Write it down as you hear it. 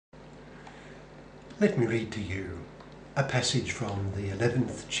Let me read to you a passage from the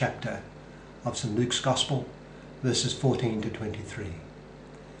 11th chapter of St. Luke's Gospel, verses 14 to 23.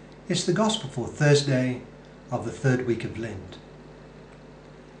 It's the Gospel for Thursday of the third week of Lent.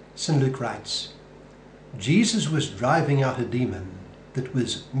 St. Luke writes, Jesus was driving out a demon that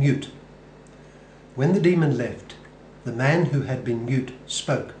was mute. When the demon left, the man who had been mute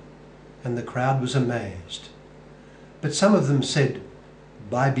spoke, and the crowd was amazed. But some of them said,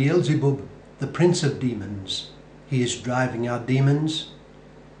 "By Beelzebub, the prince of demons, he is driving out demons."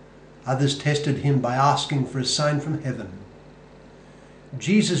 Others tested him by asking for a sign from heaven.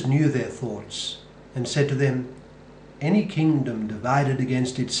 Jesus knew their thoughts and said to them, "Any kingdom divided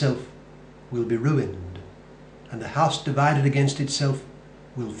against itself will be ruined, and a house divided against itself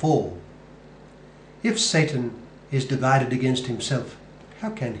will fall. If Satan is divided against himself, how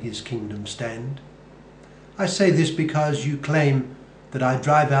can his kingdom stand? I say this because you claim that I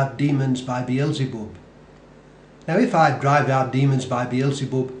drive out demons by Beelzebub. Now if I drive out demons by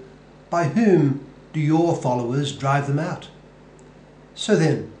Beelzebub, by whom do your followers drive them out? So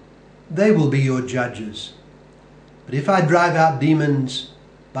then, they will be your judges. But if I drive out demons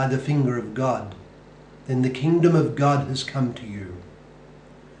by the finger of God, then the kingdom of God has come to you.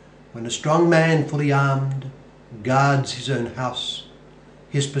 When a strong man fully armed guards his own house,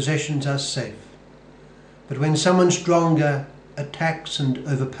 his possessions are safe. But when someone stronger attacks and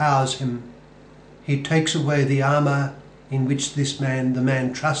overpowers him, he takes away the armour in which the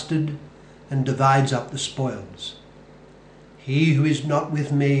man trusted, and divides up the spoils. He who is not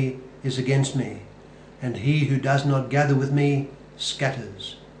with me is against me, and he who does not gather with me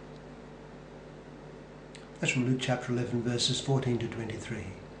scatters. That's from Luke chapter 11, verses 14 to 23.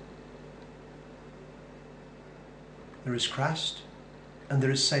 There is Christ and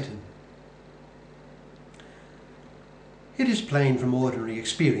there is Satan. It is plain from ordinary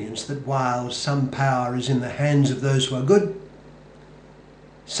experience that while some power is in the hands of those who are good,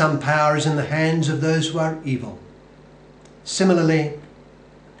 some power is in the hands of those who are evil. Similarly,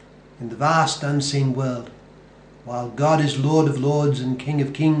 in the vast unseen world, while God is Lord of lords and King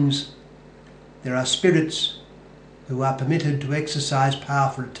of kings, there are spirits who are permitted to exercise power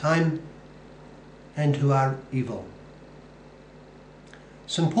for a time and who are evil.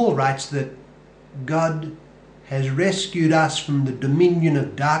 St. Paul writes that God has rescued us from the dominion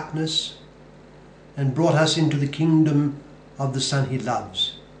of darkness and brought us into the kingdom of the Son he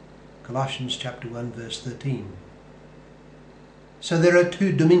loves. Colossians chapter 1 verse 13. So there are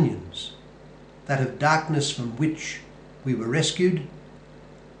two dominions, that of darkness from which we were rescued,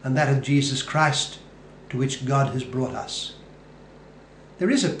 and that of Jesus Christ to which God has brought us.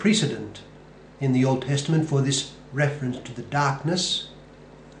 There is a precedent in the Old Testament for this reference to the darkness.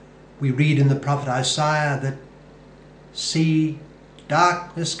 We read in the prophet Isaiah that, "See,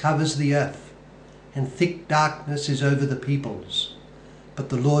 darkness covers the earth, and thick darkness is over the peoples. But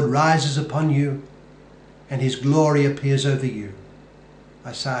the Lord rises upon you, and his glory appears over you."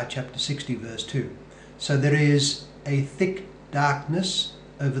 Isaiah chapter 60 verse 2. So there is a thick darkness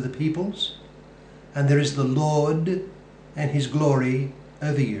over the peoples, and there is the Lord and his glory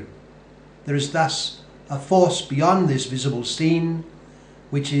over you. There is thus a force beyond this visible scene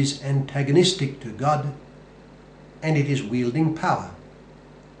which is antagonistic to God, and it is wielding power.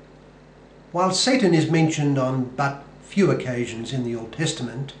 While Satan is mentioned on but few occasions in the Old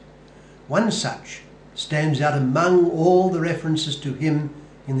Testament, one such stands out among all the references to him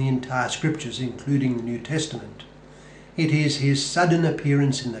in the entire Scriptures, including the New Testament. It is his sudden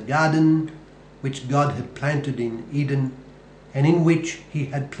appearance in the garden, which God had planted in Eden, and in which he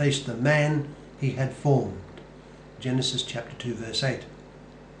had placed the man he had formed. Genesis chapter 2 verse 8.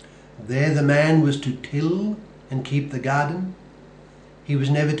 There the man was to till and keep the garden. He was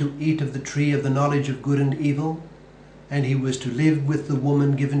never to eat of the tree of the knowledge of good and evil, and he was to live with the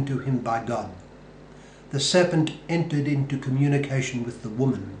woman given to him by God. The serpent entered into communication with the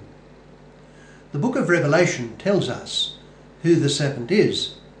woman. The book of Revelation tells us who the serpent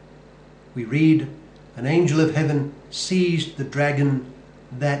is. We read, "An angel of heaven seized the dragon,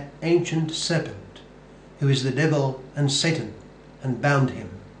 that ancient serpent, who is the devil and Satan, and bound him."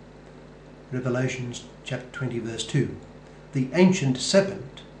 Revelation chapter 20 verse 2. The ancient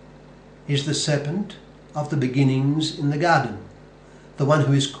serpent is the serpent of the beginnings in the garden, the one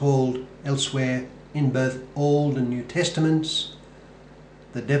who is called elsewhere in both Old and New Testaments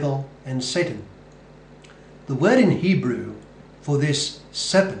the devil and Satan. The word in Hebrew for this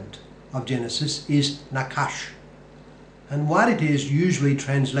serpent of Genesis is nakash, and while it is usually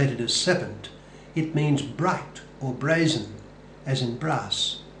translated as serpent, it means bright or brazen, as in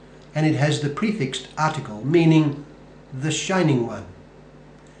brass, and it has the prefixed article meaning the shining one.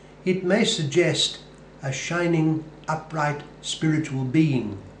 It may suggest a shining, upright, spiritual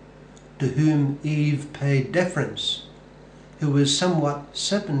being to whom Eve paid deference, who was somewhat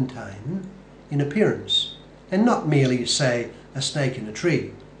serpentine in appearance, and not merely, say, a snake in a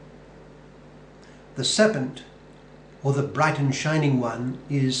tree. The serpent, or the bright and shining one,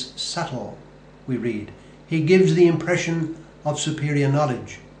 is subtle, we read. He gives the impression of superior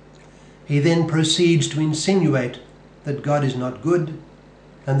knowledge. He then proceeds to insinuate that God is not good,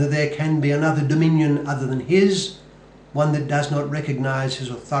 and that there can be another dominion other than his, one that does not recognize his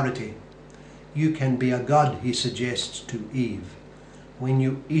authority. You can be a god, he suggests to Eve. When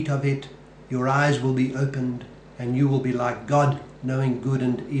you eat of it, your eyes will be opened, and you will be like God, knowing good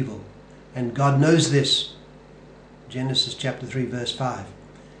and evil. And God knows this. Genesis chapter 3, verse 5.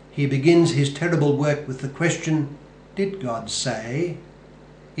 He begins his terrible work with the question, did God say?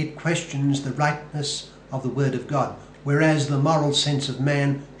 It questions the rightness of the word of God, whereas the moral sense of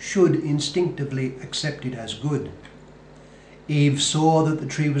man should instinctively accept it as good. Eve saw that the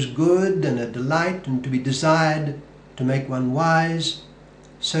tree was good and a delight and to be desired, to make one wise.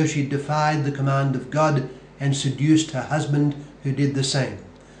 So she defied the command of God and seduced her husband, who did the same.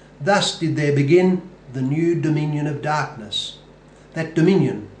 Thus did there begin the new dominion of darkness, that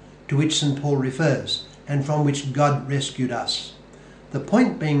dominion to which St. Paul refers and from which God rescued us. The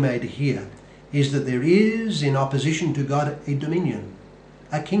point being made here is that there is, in opposition to God, a dominion,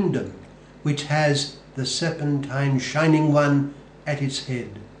 a kingdom, which has the serpentine shining one at its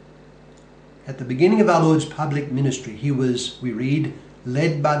head. At the beginning of our Lord's public ministry, he was, we read,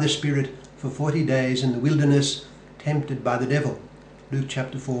 led by the Spirit for 40 days in the wilderness, tempted by the devil. Luke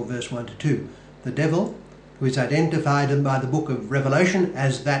chapter 4, verse 1 to 2. The devil, who is identified by the book of Revelation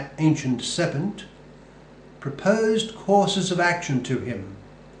as that ancient serpent, proposed courses of action to him,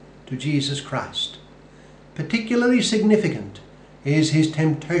 to Jesus Christ. Particularly significant is his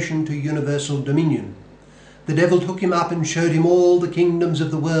temptation to universal dominion. The devil took him up and showed him all the kingdoms of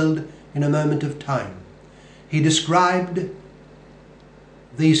the world in a moment of time. He described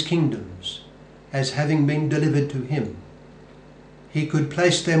these kingdoms as having been delivered to him. He could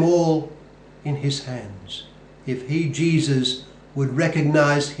place them all in his hands if he, Jesus, would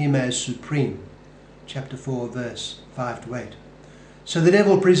recognize him as supreme. Chapter 4, verse 5 to 8. So the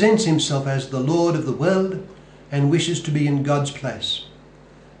devil presents himself as the Lord of the world and wishes to be in God's place.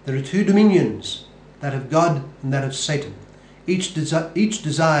 There are two dominions, that of God and that of Satan. Each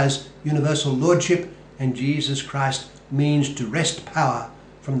desires universal lordship, and Jesus Christ means to wrest power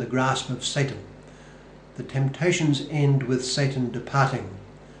from the grasp of Satan. The temptations end with Satan departing.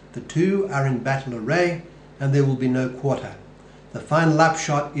 The two are in battle array, and there will be no quarter. The final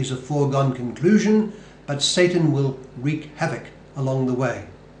upshot is a foregone conclusion, but Satan will wreak havoc along the way.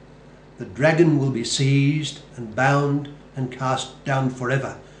 The dragon will be seized and bound and cast down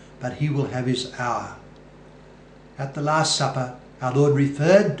forever, but he will have his hour. At the Last Supper, our Lord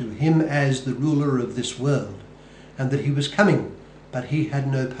referred to him as the ruler of this world, and that he was coming, but he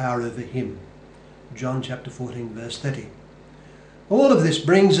had no power over him. John chapter 14, verse 30. All of this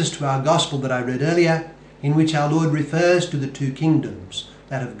brings us to our gospel that I read earlier, in which our Lord refers to the two kingdoms,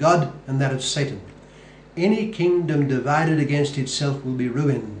 that of God and that of Satan. Any kingdom divided against itself will be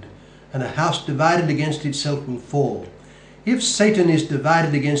ruined, and a house divided against itself will fall. If Satan is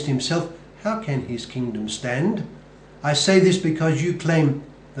divided against himself, how can his kingdom stand? I say this because you claim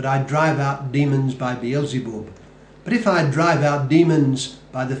that I drive out demons by Beelzebub. But if I drive out demons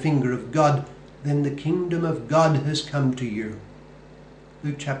by the finger of God, then the kingdom of God has come to you.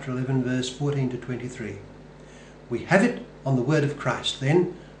 Luke chapter 11, verse 14 to 23. We have it on the word of Christ,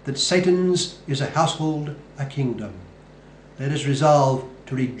 then, that Satan's is a household, a kingdom. Let us resolve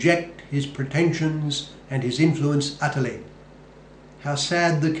to reject his pretensions and his influence utterly. How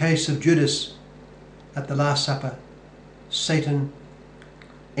sad the case of Judas at the Last Supper. Satan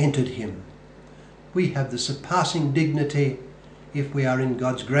entered him. We have the surpassing dignity, if we are in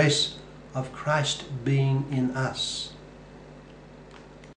God's grace, of Christ being in us.